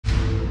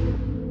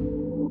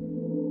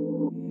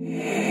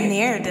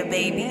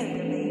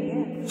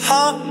Nairdababy.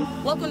 Huh?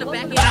 Welcome to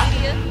Back in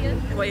Media.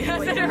 Wait, I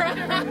said it right.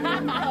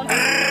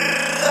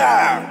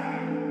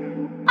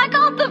 I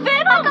got the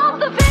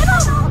venom.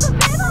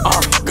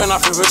 Gun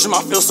off your vision,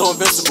 I feel so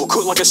invincible.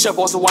 Cook like a chef,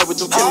 Walter White with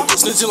them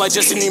chemicals. Snitching like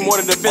Jesse need more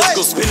than the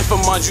physical. Spinning for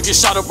mines, you get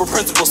shot up with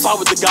principles. Side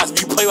with the gods,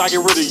 you play like I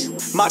get rid of you.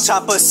 My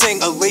chopper sing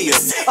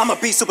Aaliyah. I'm a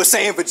beast Super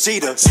Saiyan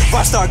Vegeta.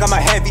 Rockstar got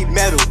my heavy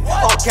metal.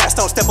 All gas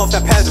don't step off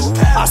the pedal.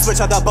 I switch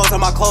out the bows on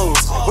my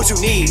clothes. What you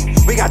need?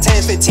 We got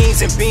 10,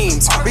 15s and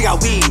beans. We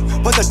got weed.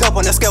 Put the dope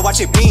on the scale,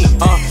 watch it beam.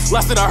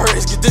 Last that I heard,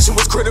 his condition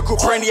was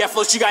critical. Brandy at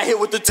flow, she got hit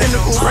with the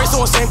tentacles. Brain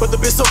so insane, but the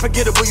bitch so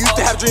forgettable. Used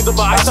to have dreams of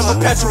ice, I'm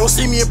perpetual.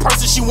 See me in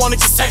person, she wanna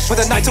get sexual.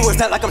 With a knife to his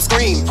neck like I'm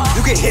Scream.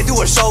 You get hit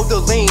through a shoulder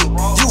lean.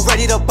 You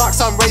ready to box,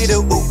 I'm ready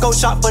to ooh. Go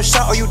shot for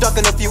shot, or you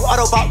ducking a few.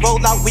 Autobot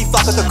roll out, we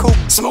flock at the coop.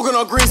 Smoking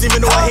on greens,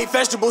 even though I hate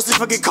vegetables. If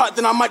I get caught,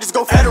 then I might just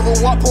go federal.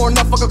 Walk pouring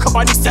up, fuck a cup,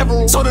 I need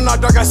several. So then not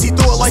dark, I see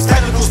through it like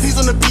spectacles. Sneeze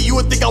on the beat, you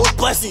would think I was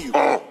blessing you.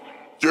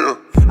 Yeah.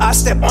 I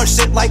step on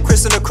shit like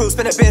Chris in the crew.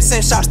 Spin a bin,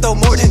 send shots, throw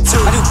more than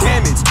two. I do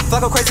damage.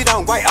 Flacco crazy,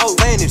 don't white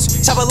outlandish.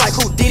 Chopper like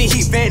Houdini,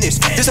 he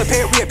vanished.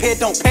 Disappear, reappear,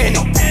 don't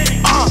panic.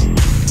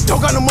 Don't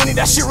got no money,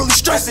 that shit really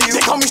stressing you.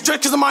 They call me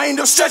stretch cause I might end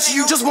up stretching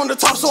you. Just want the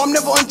top so I'm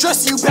never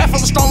undressing you. Bad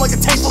full of strong like a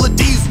tank full of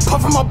diesel.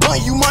 Puffin' my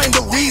blunt, you mind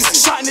the reason.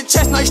 Shot in the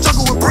chest, now you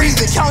struggle with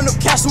breathing. Counting up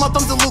cash, so my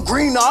thumbs a little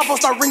green. Now I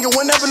phone start ringing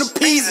whenever the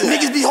peas.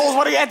 Niggas be hoes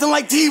while they acting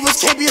like divas.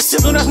 Can't be a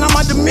sibling, that's not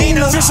my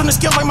demeanor. Fish on the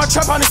scale like my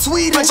trap out in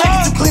Sweden. My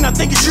jacket too clean, I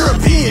think it's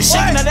European.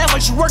 Shaking that ass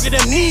like she work at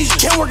amnesia.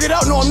 Can't work it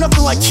out, no, I'm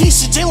nothing like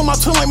Keisha. Jailing my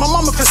twin like my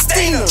mama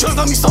Christina. Drugs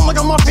got me something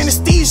like I'm off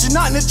anesthesia.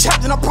 Not in the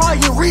trap, then I'm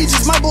probably in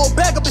Regis. Might blow a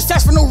bag up his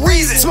stacks for no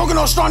reason.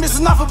 Smoking on strong, this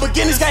is not for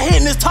beginners. Got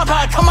hit in his top,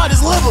 how I come out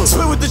his liver.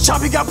 Spit with the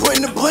chop, he got put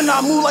in the blender.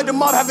 I move like the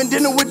mob, having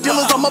dinner with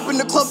dealers. I'm up in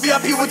the club,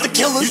 VIP with the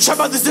killers. You trap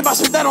out the zip, I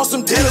spit that on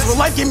some dinners.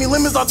 When life gave me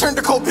lemons, I turned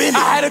to cold business.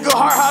 I had a good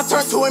heart, how I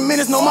turned to in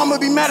minutes. No mama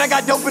be mad, I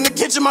got dope in the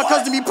kitchen. My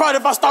cousin be proud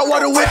if I start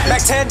water whipping.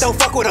 Back 10, don't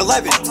fuck with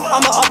 11.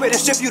 I'ma up it and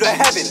shift you to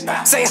heaven.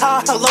 Say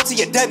hi, hello to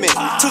your dead men.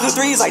 2 to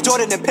 3s like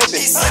Jordan and Pippen.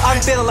 I'm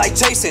feeling like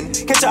Jason.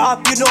 Catch your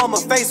op, you know I'ma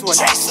face one.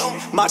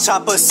 My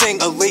chopper sing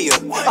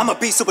Aaliyah. I'm a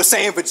beast Super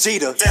Saiyan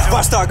Vegeta.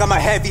 Rockstar got my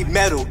heavy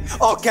metal.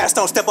 All gas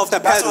don't step off the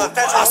pedal.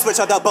 I switch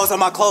out the bows on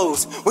my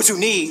clothes. What you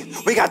need?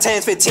 We got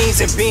 10s,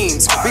 15s and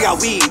beans. We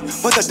got weed.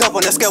 Put the dope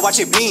on the scale, watch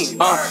it beam.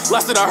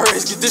 Last that I heard,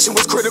 his condition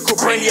was critical.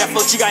 Brandy at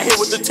flow, she got hit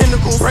with the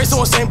tentacles. Brain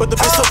so insane, but the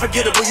bitch so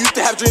forgettable. Used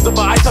to have dreams of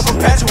ice, I'm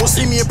perpetual.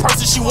 See me in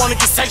person, she wanna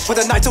get sexual.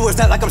 With a knife to his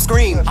neck like I'm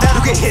Scream.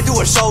 You get hit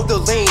through a shoulder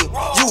lean.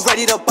 You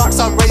ready to box,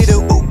 I'm ready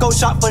to ooh. Go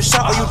shot for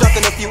shot, or you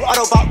ducking a few.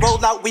 Autobot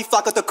roll out, we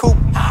flock at the coop.